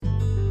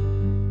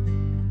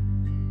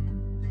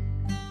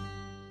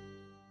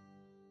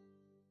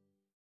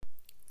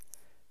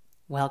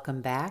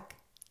Welcome back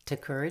to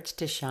Courage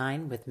to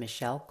Shine with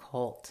Michelle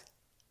Colt.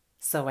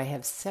 So I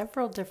have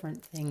several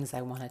different things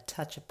I want to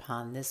touch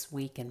upon this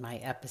week in my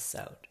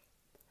episode.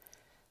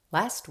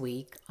 Last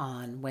week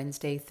on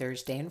Wednesday,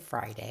 Thursday, and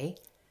Friday,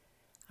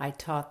 I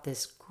taught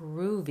this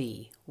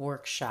groovy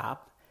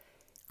workshop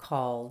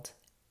called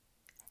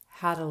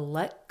How to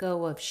Let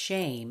Go of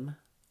Shame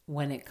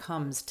When It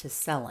Comes to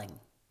Selling.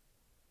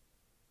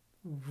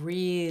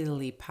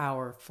 Really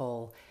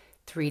powerful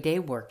 3-day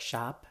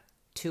workshop,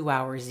 2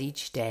 hours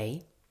each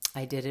day.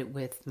 I did it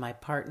with my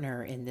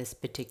partner in this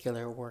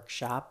particular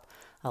workshop,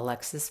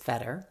 Alexis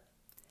Fetter,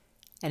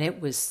 and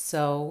it was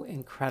so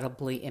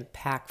incredibly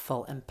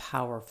impactful and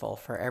powerful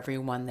for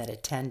everyone that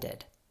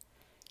attended.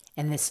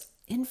 And this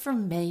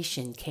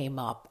information came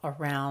up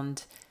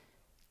around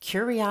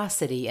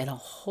curiosity in a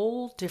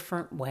whole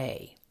different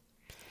way.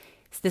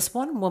 This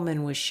one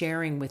woman was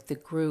sharing with the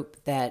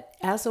group that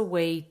as a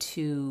way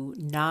to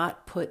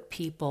not put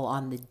people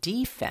on the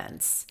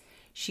defense,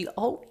 she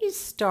always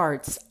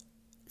starts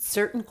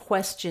certain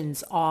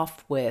questions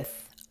off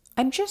with,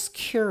 "I'm just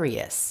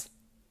curious."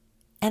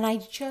 And I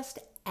just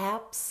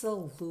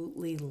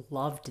absolutely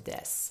loved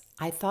this.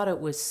 I thought it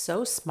was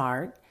so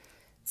smart,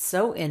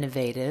 so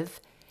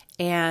innovative,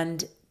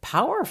 and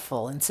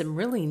powerful in some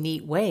really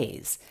neat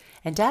ways.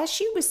 And as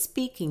she was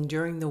speaking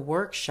during the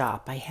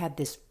workshop, I had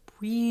this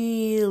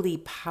really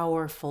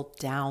powerful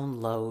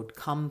download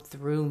come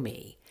through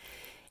me.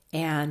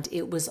 And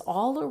it was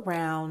all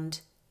around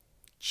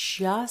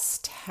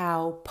just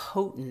how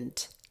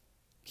potent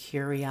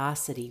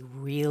curiosity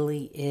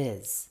really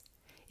is.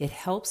 It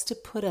helps to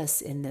put us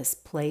in this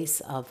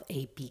place of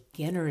a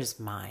beginner's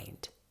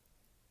mind.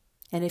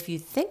 And if you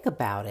think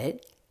about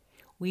it,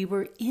 we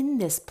were in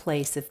this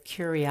place of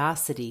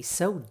curiosity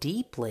so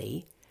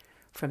deeply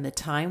from the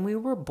time we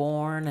were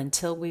born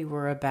until we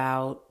were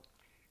about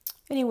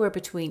anywhere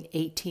between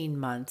 18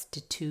 months to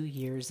 2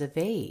 years of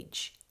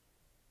age.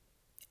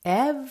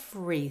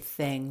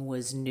 Everything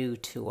was new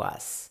to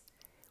us.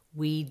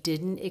 We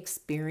didn't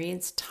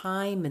experience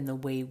time in the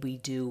way we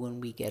do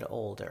when we get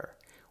older.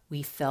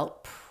 We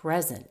felt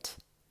present.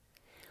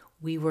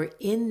 We were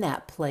in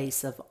that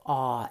place of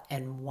awe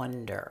and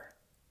wonder.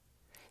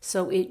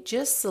 So it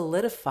just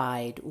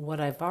solidified what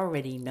I've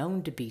already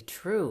known to be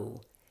true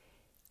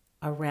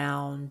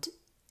around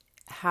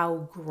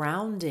how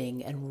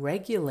grounding and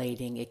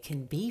regulating it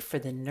can be for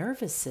the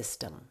nervous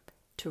system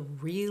to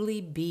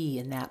really be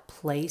in that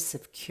place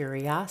of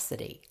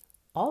curiosity.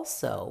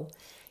 Also,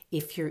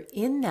 if you're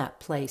in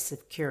that place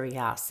of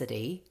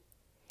curiosity,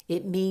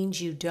 it means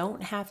you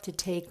don't have to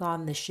take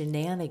on the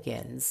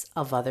shenanigans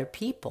of other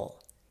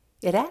people.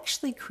 It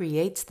actually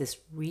creates this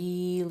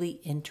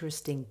really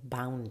interesting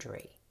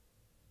boundary.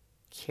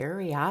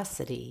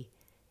 Curiosity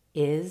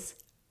is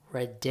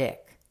ridic.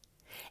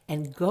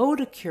 And go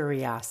to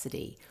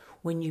curiosity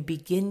when you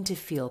begin to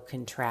feel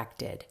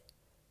contracted.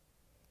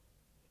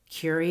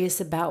 Curious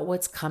about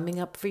what's coming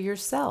up for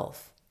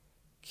yourself.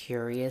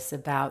 Curious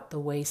about the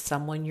way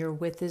someone you're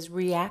with is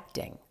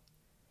reacting.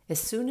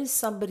 As soon as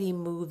somebody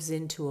moves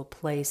into a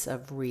place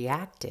of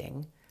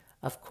reacting,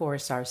 of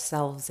course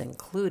ourselves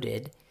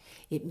included,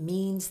 it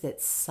means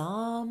that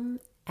some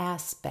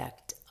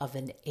aspect of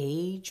an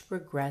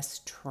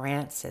age-regressed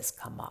trance has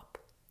come up.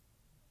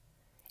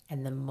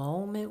 And the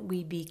moment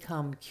we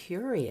become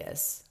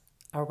curious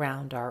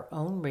around our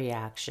own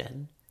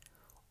reaction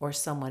or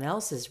someone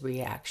else's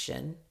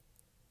reaction,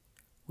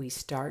 we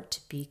start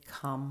to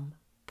become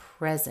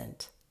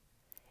present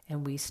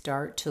and we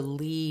start to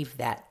leave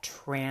that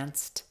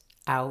tranced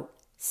out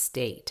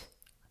state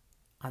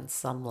on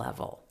some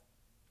level.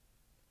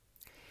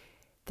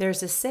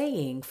 There's a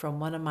saying from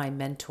one of my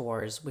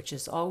mentors, which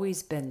has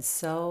always been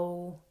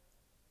so,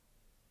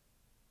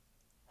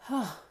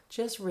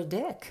 just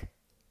ridic.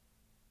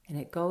 And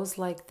it goes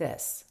like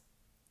this: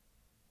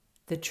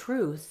 the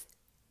truth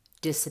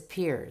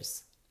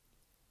disappears.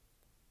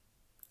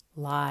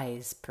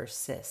 Lies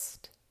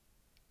persist.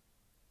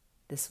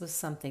 This was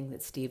something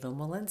that Stephen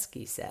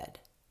Walensky said.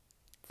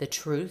 The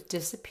truth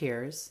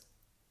disappears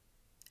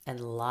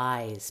and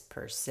lies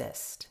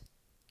persist.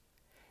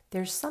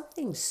 There's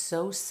something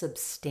so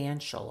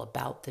substantial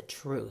about the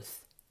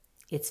truth.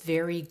 It's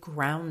very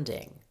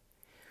grounding.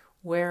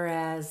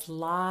 Whereas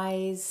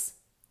lies,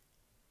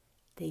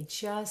 they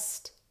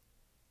just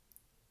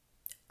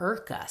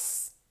irk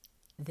us.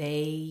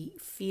 They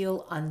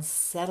feel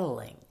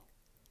unsettling.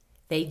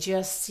 They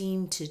just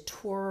seem to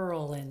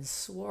twirl and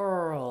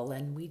swirl,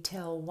 and we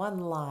tell one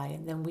lie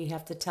and then we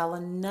have to tell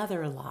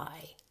another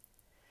lie.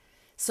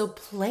 So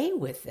play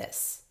with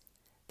this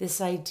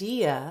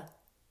idea,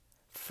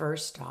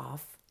 first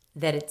off,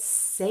 that it's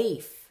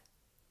safe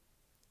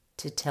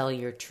to tell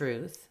your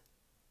truth.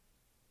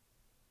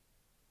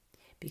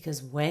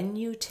 Because when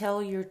you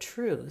tell your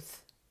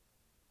truth,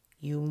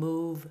 you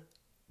move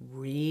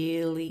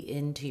really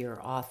into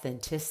your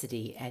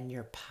authenticity and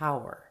your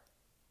power.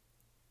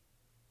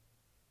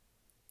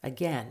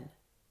 Again,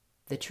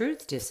 the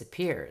truth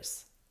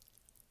disappears.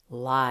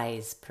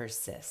 Lies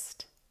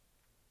persist.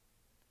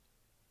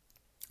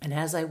 And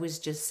as I was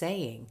just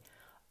saying,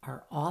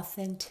 Our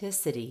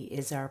authenticity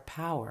is our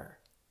power.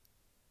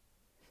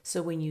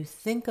 So when you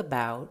think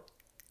about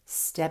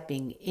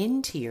stepping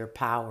into your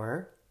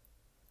power,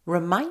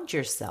 remind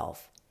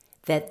yourself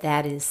that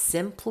that is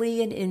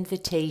simply an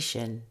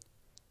invitation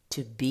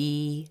to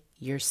be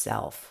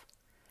yourself.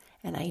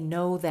 And I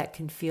know that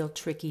can feel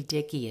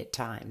tricky-dicky at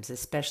times,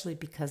 especially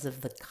because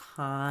of the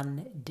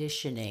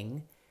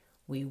conditioning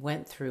we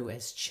went through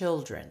as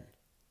children.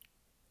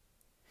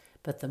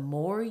 But the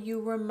more you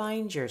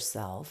remind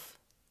yourself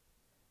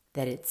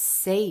that it's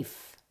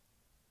safe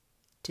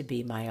to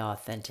be my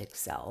authentic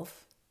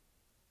self,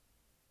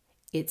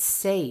 it's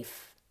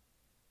safe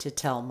to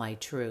tell my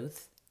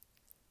truth,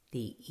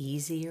 the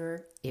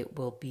easier it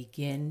will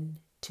begin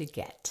to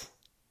get.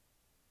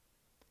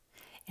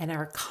 And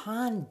our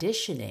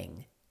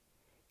conditioning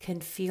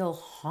can feel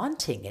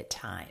haunting at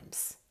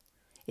times.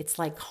 It's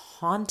like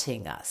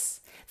haunting us.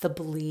 The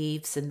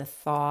beliefs and the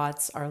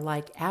thoughts are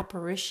like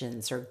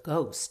apparitions or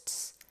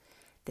ghosts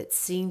that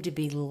seem to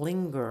be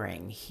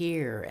lingering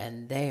here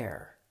and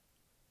there.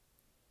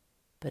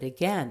 But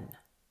again,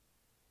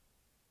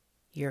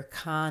 your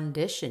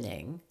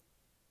conditioning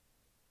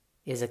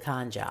is a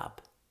con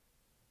job.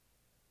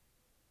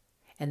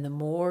 And the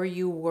more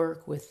you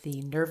work with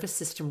the nervous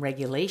system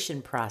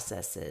regulation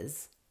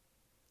processes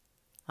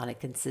on a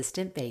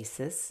consistent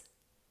basis,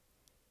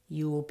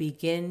 you will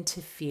begin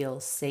to feel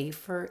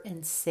safer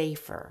and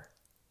safer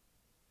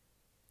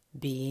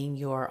being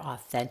your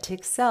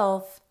authentic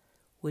self,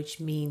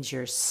 which means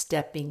you're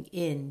stepping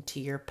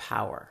into your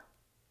power.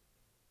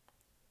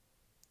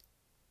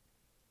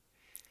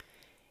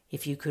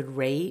 If you could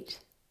rate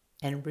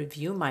and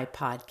review my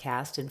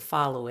podcast and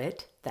follow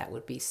it, that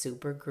would be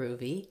super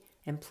groovy.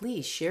 And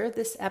please share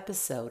this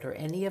episode or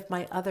any of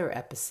my other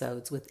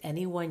episodes with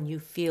anyone you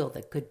feel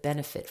that could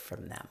benefit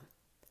from them.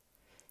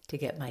 To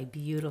get my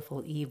beautiful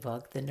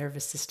ebook, The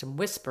Nervous System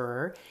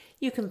Whisperer,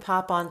 you can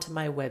pop onto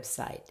my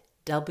website,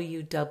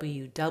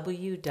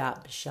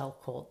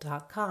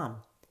 www.michellecolt.com.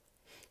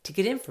 To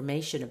get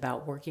information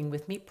about working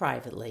with me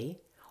privately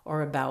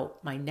or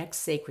about my next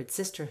Sacred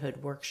Sisterhood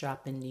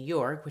workshop in New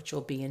York, which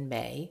will be in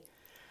May,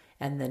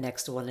 and the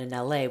next one in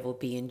LA will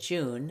be in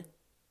June,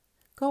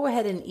 go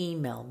ahead and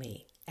email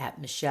me at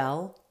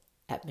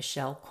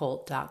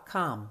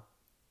michelle@michellecolt.com.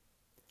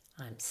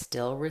 I'm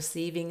still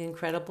receiving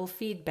incredible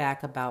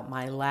feedback about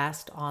my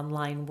last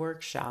online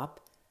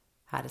workshop,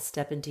 How to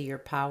Step into Your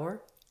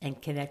Power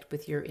and Connect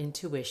with Your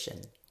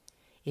Intuition.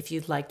 If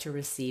you'd like to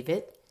receive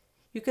it,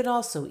 you can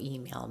also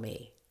email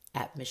me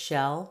at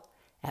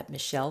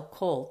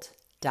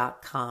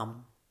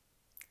michelle@michellecolt.com.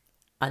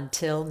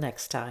 Until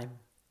next time.